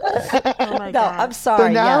 So now, Oh my No, God. I'm sorry. so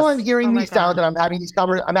now yes. I'm hearing these sounds and I'm having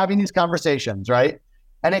these conversations, right?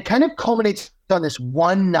 And it kind of culminates on this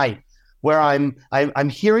one night where I'm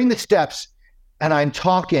hearing the steps and I'm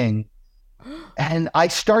talking and I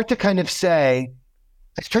start to kind of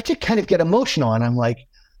get emotional and I'm like,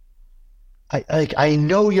 I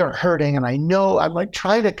know you're hurting and I know I'm like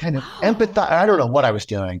trying to kind of empathize. I don't know what I was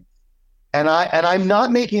doing. And I'm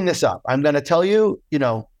not making this up. I'm going to tell you,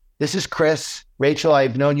 this is Chris. Rachel,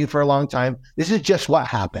 I've known you for a long time. This is just what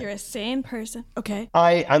happened. You're a sane person. Okay.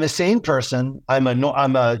 I'm a sane person.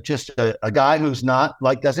 I'm just a guy who's not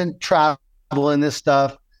like, doesn't travel in this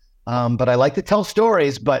stuff. But I like to tell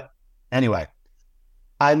stories. But anyway,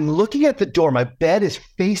 I'm looking at the door. My bed is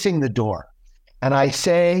facing the door. And I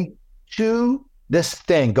say to this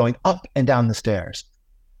thing going up and down the stairs,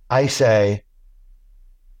 I say,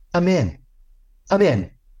 I'm in.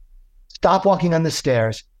 Stop walking on the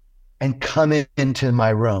stairs and come into my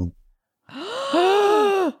room.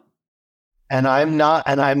 And I'm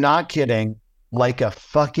not kidding. Like a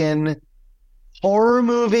fucking horror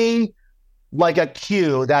movie, like a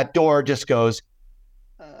cue, that door just goes,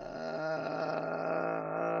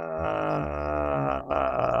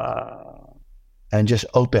 and just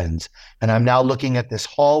opens. And I'm now looking at this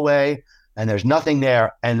hallway and there's nothing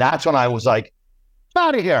there. And that's when I was like,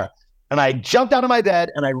 out of here. And I jumped out of my bed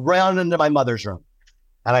and I ran into my mother's room.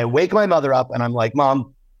 And I wake my mother up and I'm like,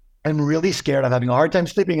 Mom, I'm really scared. I'm having a hard time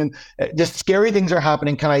sleeping and just scary things are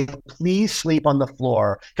happening. Can I please sleep on the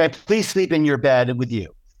floor? Can I please sleep in your bed with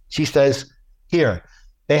you? She says, here,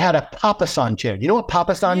 they had a papasan chair. You know what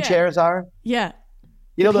papasan chairs are? Yeah.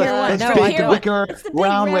 You know, those big wicker,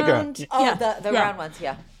 round wicker. Oh, the round ones,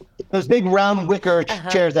 yeah. Those big round wicker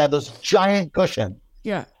chairs that have those giant cushions.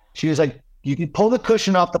 Yeah. She was like, you can pull the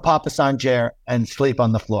cushion off the papasan chair and sleep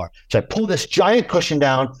on the floor. So I pull this giant cushion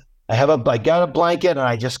down. I got a blanket and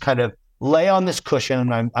I just kind of lay on this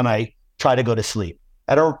cushion and I try to go to sleep.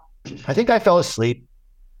 I think I fell asleep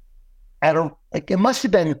it must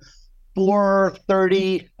have been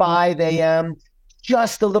 4:35 a.m.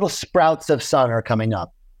 Just the little sprouts of sun are coming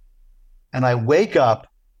up. And I wake up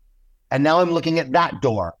and now I'm looking at that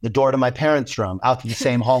door, the door to my parents' room, out to the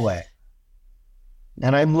same hallway.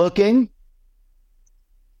 And I'm looking.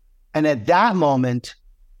 And at that moment,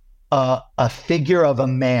 a figure of a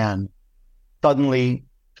man suddenly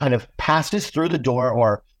kind of passes through the door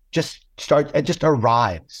or just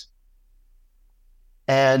arrives.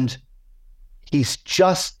 And he's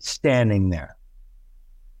just standing there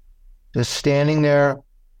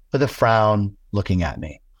with a frown looking at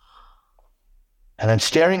me. And I'm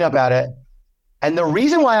staring up at it. And the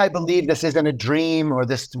reason why I believe this isn't a dream or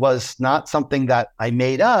this was not something that I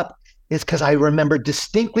made up is because I remember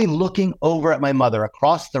distinctly looking over at my mother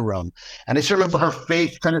across the room. And I just remember her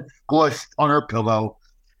face kind of squished on her pillow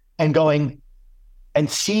and going and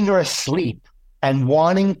seeing her asleep and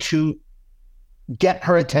wanting to get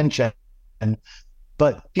her attention,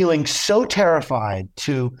 but feeling so terrified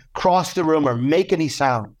to cross the room or make any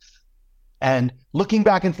sound. And looking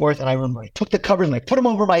back and forth, and I remember I took the covers and I put them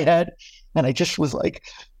over my head, and I just was like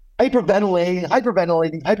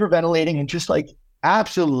hyperventilating, and just like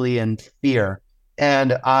absolutely in fear.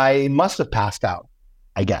 And I must have passed out,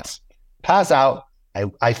 I guess. Pass out.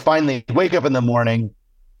 I finally wake up in the morning.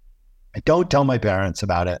 I don't tell my parents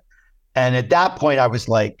about it. And at that point, I was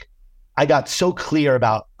like, I got so clear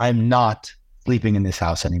about I'm not sleeping in this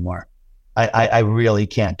house anymore. I really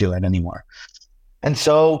can't do it anymore. And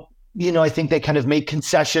so, I think they kind of made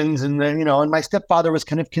concessions, and then, and my stepfather was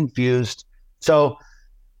kind of confused. So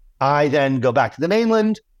I then go back to the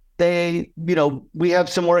mainland. We have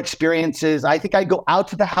some more experiences. I think I go out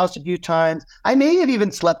to the house a few times. I may have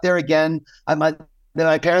even slept there again. My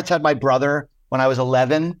parents had my brother when I was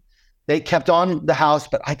 11. They kept on the house,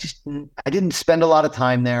 but I didn't spend a lot of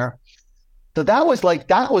time there. So that was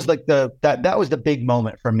the big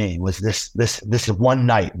moment for me, was this one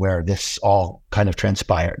night where this all kind of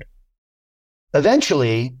transpired.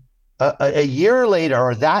 Eventually, a year later,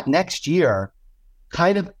 or that next year,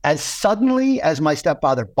 kind of as suddenly as my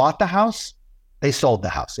stepfather bought the house, they sold the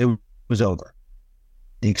house. It was over.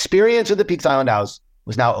 The experience of the Peaks Island house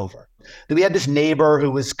was now over. We had this neighbor who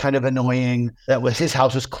was kind of annoying. His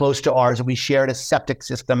house was close to ours, and we shared a septic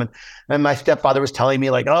system. And my stepfather was telling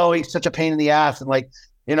me like, oh, he's such a pain in the ass. And like,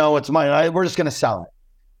 it's mine. We're just going to sell it.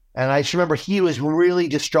 And I just remember he was really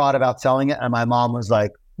distraught about selling it. And my mom was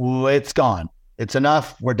like, it's gone. It's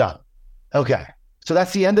enough. We're done. Okay. So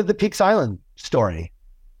that's the end of the Peaks Island story.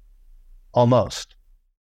 Almost.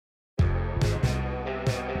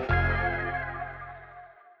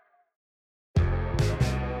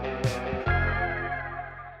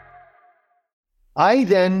 I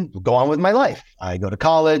then go on with my life. I go to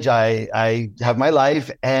college. I have my life,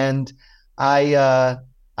 and I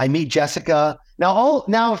meet Jessica.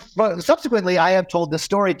 Now, subsequently, I have told this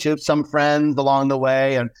story to some friends along the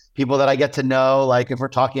way and people that I get to know. Like if we're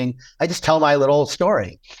talking, I just tell my little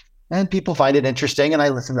story, and people find it interesting, and I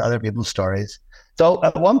listen to other people's stories. So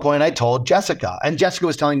at one point, I told Jessica, and Jessica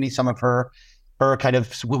was telling me some of her kind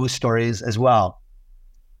of woo-woo stories as well.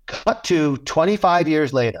 Cut to 25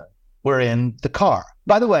 years later, we're in the car.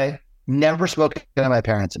 By the way, never spoken to my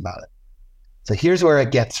parents about it. So here's where it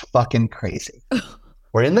gets fucking crazy.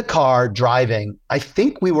 We're in the car driving. I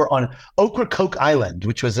think we were on Ocracoke Island,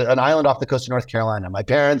 which was an island off the coast of North Carolina. My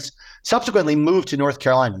parents subsequently moved to North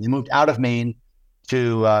Carolina. They moved out of Maine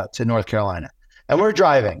to North Carolina. And we're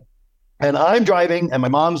driving. And I'm driving, and my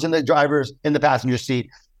mom's in the passenger seat,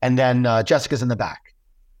 and then Jessica's in the back.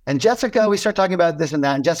 And Jessica, we start talking about this and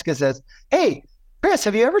that, and Jessica says, "Hey, Chris,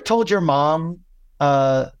 have you ever told your mom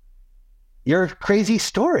your crazy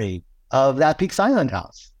story of that Peaks Island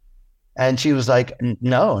house?" And she was like,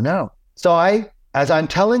 no. So as I'm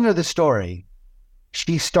telling her the story,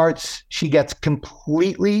 she gets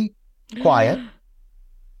completely quiet.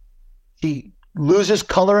 She loses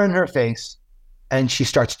color in her face, and she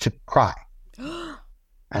starts to cry.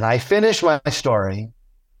 And I finish my story,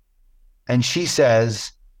 and she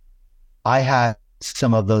says, "I had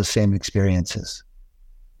some of those same experiences."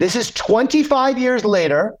 This is 25 years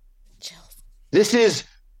later.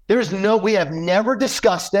 We have never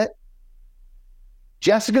discussed it.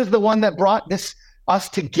 Jessica's the one that brought us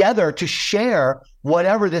together to share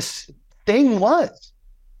whatever this thing was.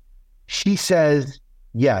 She says,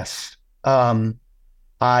 yes, we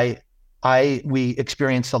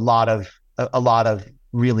experienced a lot of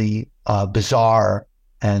really bizarre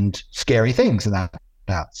and scary things in that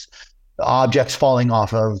house. Objects falling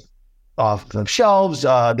off of shelves.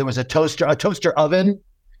 There was a toaster oven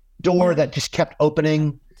door that just kept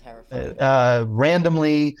opening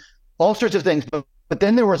randomly, all sorts of things. But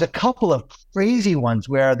then there was a couple of crazy ones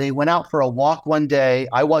where they went out for a walk one day.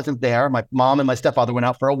 I wasn't there. My mom and my stepfather went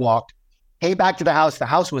out for a walk, came back to the house. The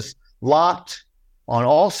house was locked on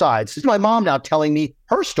all sides. This is my mom now telling me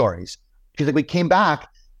her stories. She's like, we came back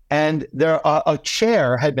and a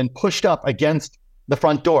chair had been pushed up against the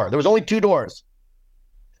front door. There was only 2 doors.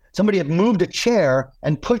 Somebody had moved a chair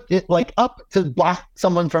and put it like up to block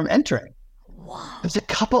someone from entering. Wow. There's a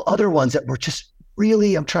couple other ones that were just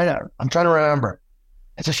really, I'm trying to remember.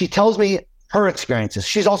 And so she tells me her experiences.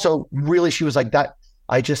 She's also she was like that.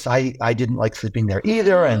 I didn't like sleeping there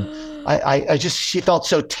either. And she felt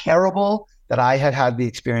so terrible that I had the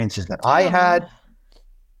experiences that I had.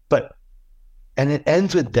 And it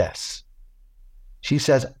ends with this. She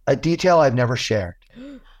says, a detail I've never shared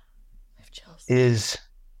is,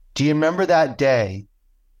 do you remember that day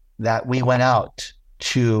that we went out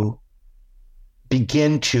to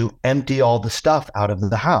begin to empty all the stuff out of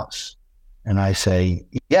the house? And I say,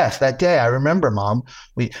 yes, that day. I remember, Mom.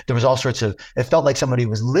 There was all sorts of, it felt like somebody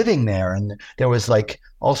was living there. And there was like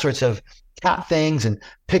all sorts of cat things and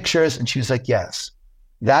pictures. And she was like, yes,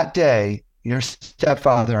 that day, your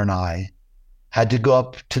stepfather and I had to go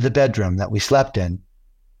up to the bedroom that we slept in.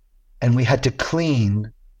 And we had to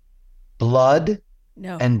clean blood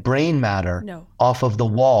and brain matter off of the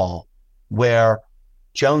wall where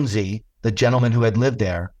Jonesy, the gentleman who had lived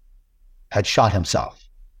there, had shot himself.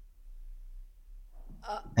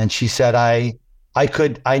 And she said, I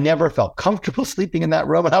never felt comfortable sleeping in that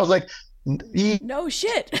room. And I was like, no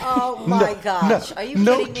shit. Oh my gosh. Are you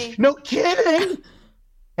kidding me? No kidding.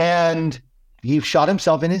 And he shot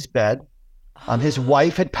himself in his bed. His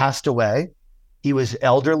wife had passed away. He was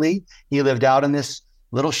elderly. He lived out in this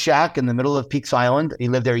little shack in the middle of Peaks Island. He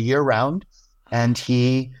lived there year round. And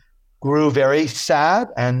he grew very sad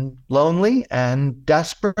and lonely and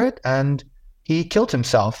desperate. And he killed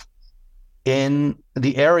himself in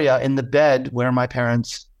the area, in the bed where my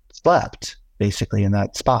parents slept, basically in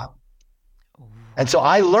that spot. And so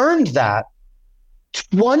I learned that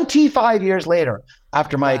 25 years later,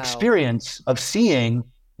 after my experience of seeing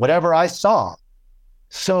whatever I saw.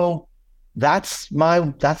 So that's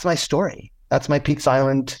my story. That's my Peaks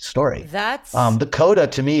Island story. The coda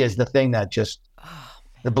to me is the thing that just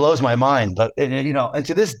it blows my mind. But and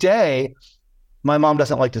to this day, my mom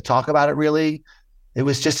doesn't like to talk about it really. It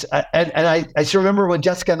was just, and I just remember when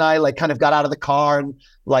Jessica and I like kind of got out of the car and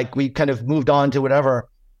like we kind of moved on to whatever.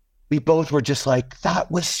 We both were just like, that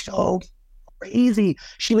was so crazy.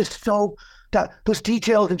 She was so those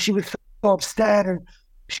details, and she was so upset, and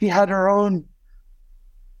she had her own.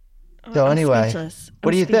 So anyway,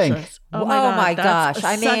 what do you think? Oh my gosh!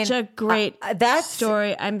 I mean, such a great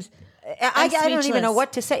story. I don't even know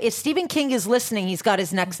what to say. If Stephen King is listening, he's got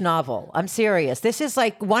his next novel. I'm serious. This is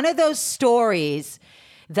like one of those stories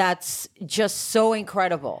that's just so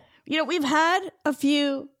incredible. We've had a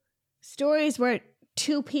few stories where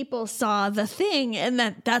 2 people saw the thing, and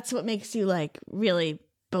that's what makes you like really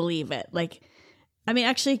believe it. Like, I mean,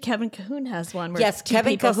 actually, Kevin Cahoon has one where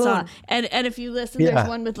Kevin people Cahoon saw. And if you listen, there's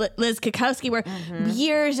one with Liz Kukowski where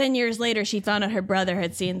years and years later, she found out her brother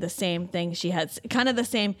had seen the same thing. She had kind of the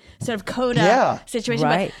same sort of coda situation.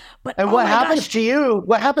 Right. But and what happens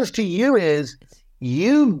to you is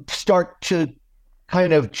you start to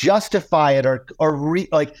kind of justify it or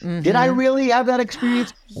did I really have that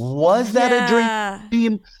experience? Was that a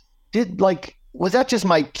dream? Was that just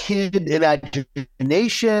my kid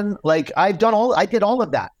imagination? Like I did all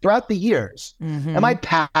of that throughout the years. Mm-hmm. Am I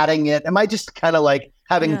padding it? Am I just kind of like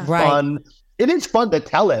having fun? It is fun to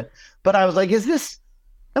tell it, but I was like, am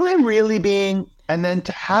I really being, and then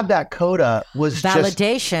to have that coda was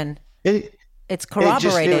validation. It's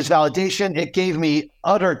corroborated. It was validation. It gave me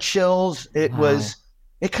utter chills. It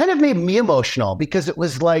kind of made me emotional because it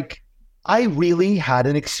was like, I really had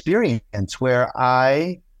an experience where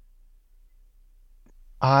I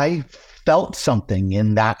felt something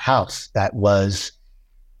in that house that was,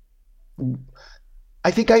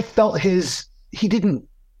 I think I felt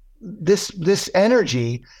this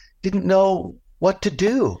energy didn't know what to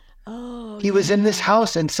do. Oh, he was in this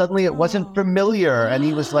house and suddenly it wasn't familiar. And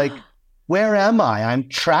he was like, where am I? I'm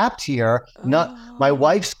trapped here. My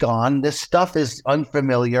wife's gone. This stuff is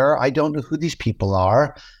unfamiliar. I don't know who these people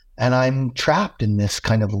are. And I'm trapped in this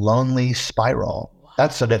kind of lonely spiral.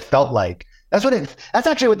 That's what it felt like. That's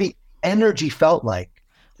actually what the energy felt like.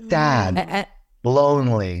 Sad,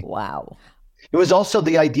 lonely. Wow. It was also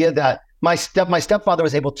the idea that my stepfather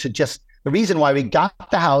was able to the reason why we got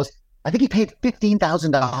the house, I think he paid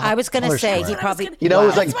 $15,000. I was going to say, he probably, it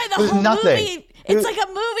was like, it was nothing. Movie, it's like a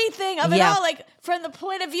movie thing of it all, like from the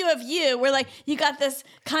point of view of you, where like you got this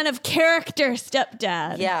kind of character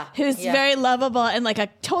stepdad, who's very lovable and like a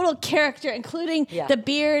total character, including the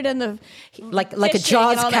beard and the like a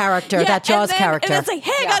Jaws character, that Jaws character. And it's like,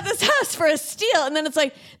 hey, I got this house for a steal, and then it's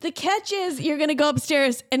like the catch is you're going to go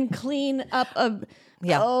upstairs and clean up a.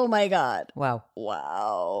 Yeah. Oh my God.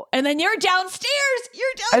 Wow. And then you're downstairs.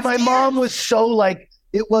 And my mom was so like,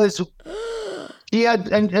 it was,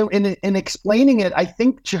 and in explaining it, I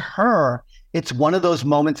think to her, it's one of those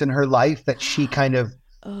moments in her life that she kind of,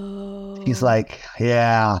 she's like,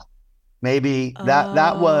 yeah, maybe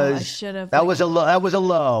that was a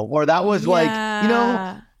low, or that was like,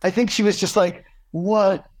 I think she was just like,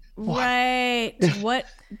 what? Right. What?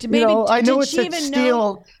 Maybe, I know it's a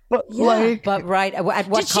steal, but but right. At what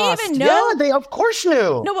did cost? She even know? Yeah, they of course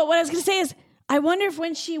knew. No, but what I was going to say is, I wonder if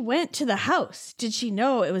when she went to the house, did she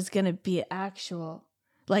know it was going to be actual?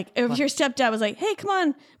 Like, if your stepdad was like, hey, come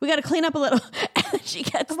on, we got to clean up a little. And then she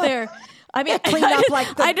gets there. I mean, clean up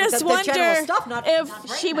like I just wonder stuff,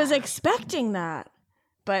 if she was expecting that.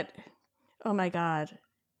 But, oh my God,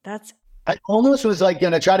 I almost was like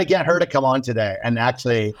going to try to get her to come on today and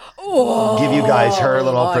actually give you guys her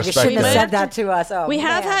little perspective. You shouldn't have said that to us. We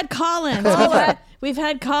have had Collins. We've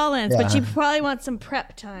had Collins, but she probably wants some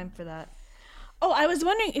prep time for that. Oh, I was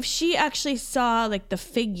wondering if she actually saw like the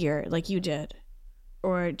figure like you did.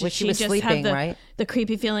 Or did she just sleeping, have the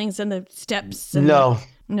creepy feelings and the steps? No.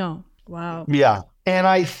 Wow. Yeah. And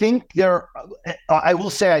I think I will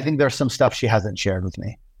say, I think there's some stuff she hasn't shared with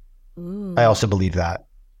me. Ooh. I also believe that.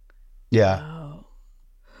 Yeah. Oh.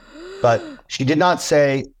 But she did not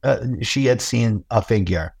say she had seen a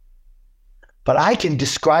figure. But I can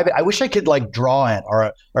describe it. I wish I could like draw it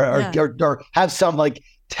or have some like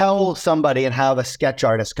tell somebody and have a sketch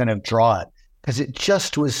artist kind of draw it. Because it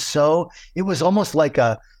just was it was almost like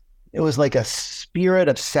a spirit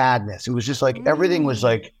of sadness. It was just like everything was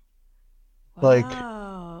like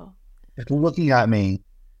looking at me.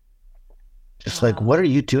 Just like, what are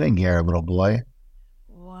you doing here, little boy?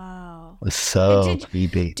 Wow. It was so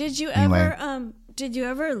creepy. Did you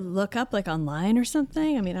ever look up like online or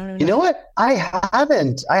something? I mean, I don't know. You know what? I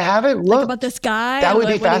haven't looked like about this guy. That would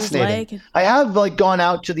be fascinating. Like. I have like gone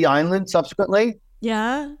out to the island subsequently.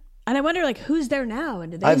 Yeah. And I wonder, like, who's there now?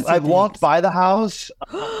 And I've walked by the house.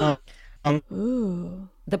 Ooh.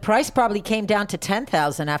 The price probably came down to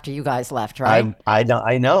 $10,000 after you guys left, right?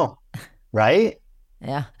 I know, right?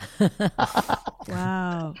 Yeah.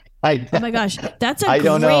 Wow. Oh my gosh, that's a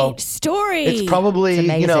great story. It's probably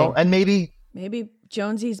and maybe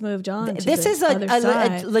Jonesy's moved on. This is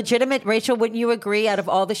a legitimate. Rachel, wouldn't you agree? Out of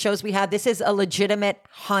all the shows we had, this is a legitimate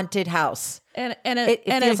haunted house. And it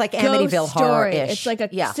feels like Amityville horror-ish. It's like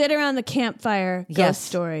a sit around the campfire ghost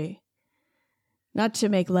story. Not to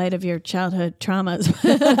make light of your childhood traumas,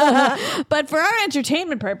 but for our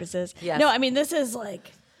entertainment purposes. Yes. No, I mean, this is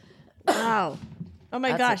like, wow. Oh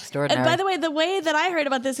my gosh. Extraordinary. And by the way that I heard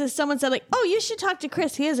about this is someone said like, oh, you should talk to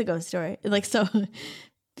Chris. He has a ghost story. Like, so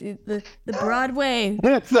the Broadway.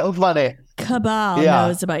 That's so funny. Cabal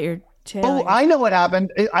knows about your tale. Oh, I know what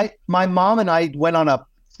happened. My mom and I went on a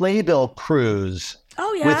playbill cruise.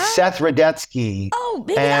 Oh, yeah? With Seth Radetsky. Oh,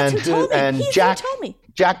 maybe that's who told me. And He's Jack, who told me.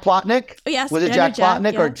 Jack Plotnick? Oh, yes. Was it Jack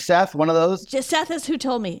Plotnick or Seth? One of those? Seth is who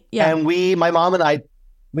told me. Yeah. And my mom and I,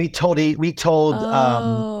 we told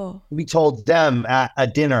them at a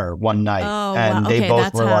dinner one night. Oh, and they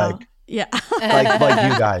both were like you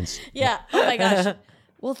guys. Yeah. Oh my gosh.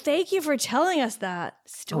 Well, thank you for telling us that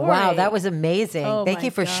story. Wow, that was amazing. Oh, thank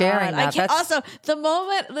you for sharing that. Also, the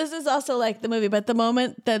moment, this is also like the movie, but the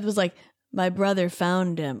moment that was like, my brother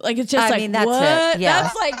found him. Like, it's just that's what? It. Yeah.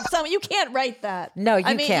 That's like you can't write that. No, you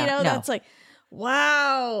can't. You know, that's like,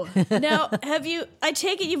 wow. Now, I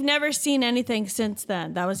take it you've never seen anything since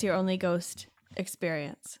then. That was your only ghost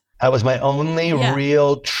experience. That was my only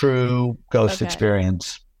real, true ghost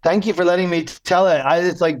experience. Thank you for letting me tell it.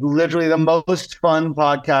 It's like literally the most fun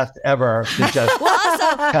podcast ever to just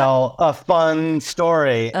tell a fun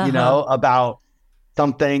story, about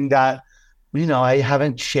something that, I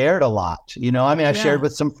haven't shared a lot. I mean, I've shared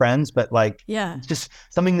with some friends, but it's just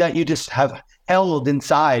something that you just have held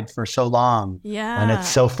inside for so long. Yeah. And it's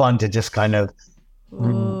so fun to just kind of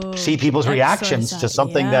see people's reactions to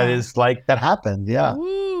something that is like, that happened. Yeah.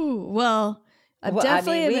 Ooh, well,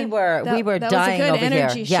 definitely. We were dying over here. That was a good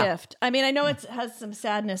energy shift. I mean, I know it has some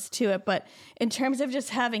sadness to it, but in terms of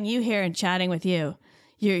just having you here and chatting with you,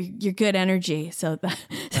 you're good energy. So that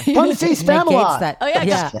come see Spamalot. Oh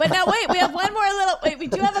yeah. But now wait, we have one more little. Wait, we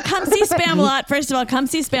do have a come see Spamalot. First of all, come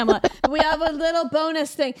see Spamalot. We have a little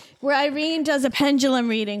bonus thing where Irene does a pendulum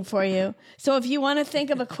reading for you. So if you want to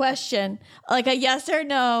think of a question, like a yes or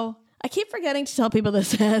no. I keep forgetting to tell people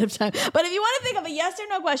this ahead of time. But if you want to think of a yes or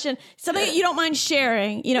no question, something that you don't mind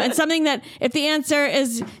sharing, and something that if the answer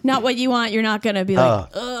is not what you want, you're not going to be like,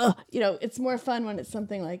 ugh. It's more fun when it's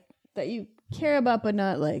something like that you care about, but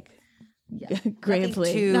not like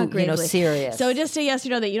gravely, not gravely, serious. So just a yes or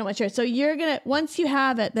no that you don't want to share. So you're going to, once you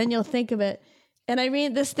have it, then you'll think of it. And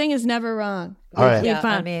Irene, this thing is never wrong. All right. Yeah,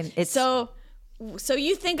 I mean, it's so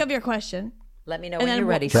you think of your question. Let me know when you're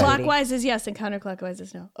ready. Clockwise is yes and counterclockwise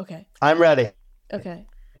is no. Okay. I'm ready. Okay.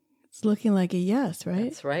 It's looking like a yes, right?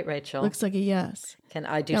 That's right, Rachel. Looks like a yes. Can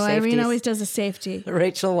I do no, safety? Irene always does a safety.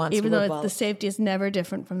 Rachel wants even to though the safety is never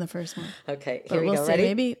different from the first one. Okay, but here we go. See.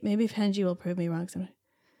 Ready? Maybe Penji will prove me wrong someday.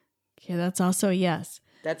 Okay, that's also a yes.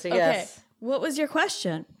 That's a yes. Okay. What was your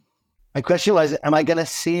question? My question was, am I going to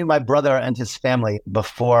see my brother and his family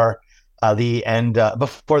before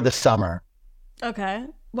before the summer? Okay.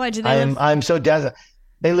 Why do they live? I'm so desperate.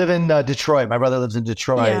 They live in Detroit. My brother lives in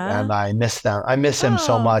Detroit, and I miss them. I miss him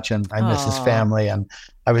so much, and I miss his family. And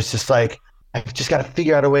I was just like, I just got to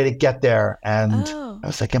figure out a way to get there. And I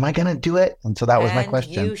was like, am I going to do it? And so that was my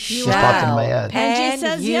question. You shall. Just popped in my head. Penji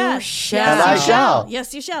says yes. Shall. And I shall.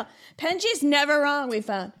 Yes, you shall. Penji's never wrong, we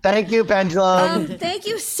found. Thank you, Pendulum. Thank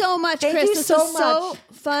you so much, Thank Chris. you this so was much. so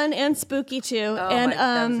fun and spooky too. And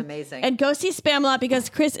that was amazing. And go see Spamalot because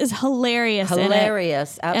Chris is hilarious.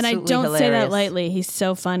 Hilarious. In it. And I don't say that lightly. He's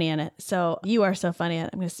so funny in it. So you are so funny in it.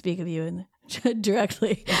 I'm going to speak of you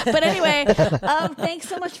directly. But anyway, thanks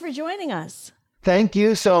so much for joining us. Thank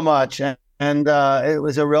you so much. And it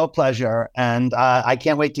was a real pleasure. And I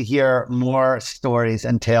can't wait to hear more stories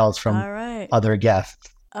and tales from other guests.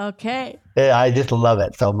 Okay. I just love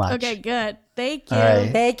it so much. Okay, good. Thank you. Right.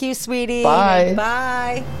 Thank you, sweetie. Bye.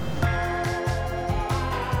 Bye.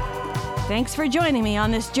 Thanks for joining me on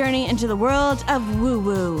this journey into the world of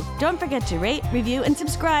woo-woo. Don't forget to rate, review, and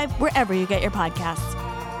subscribe wherever you get your podcasts.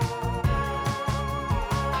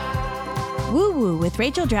 Woo-woo with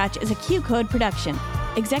Rachel Dratch is a Q-Code production.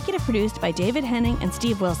 Executive produced by David Henning and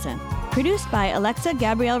Steve Wilson. Produced by Alexa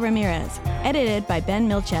Gabrielle Ramirez. Edited by Ben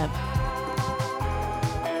Milchev.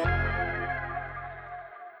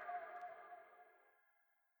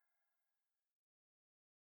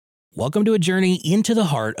 Welcome to a journey into the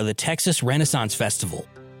heart of the Texas Renaissance Festival,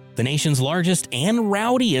 the nation's largest and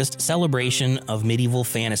rowdiest celebration of medieval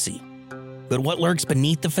fantasy. But what lurks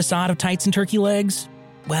beneath the facade of tights and turkey legs?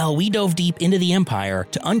 Well, we dove deep into the empire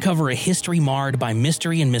to uncover a history marred by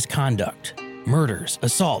mystery and misconduct, murders,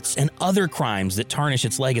 assaults, and other crimes that tarnish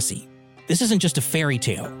its legacy. This isn't just a fairy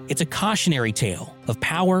tale, it's a cautionary tale of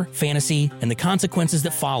power, fantasy, and the consequences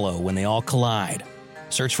that follow when they all collide.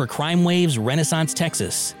 Search for Crime Waves Renaissance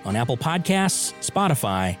Texas on Apple Podcasts,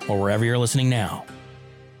 Spotify, or wherever you're listening now.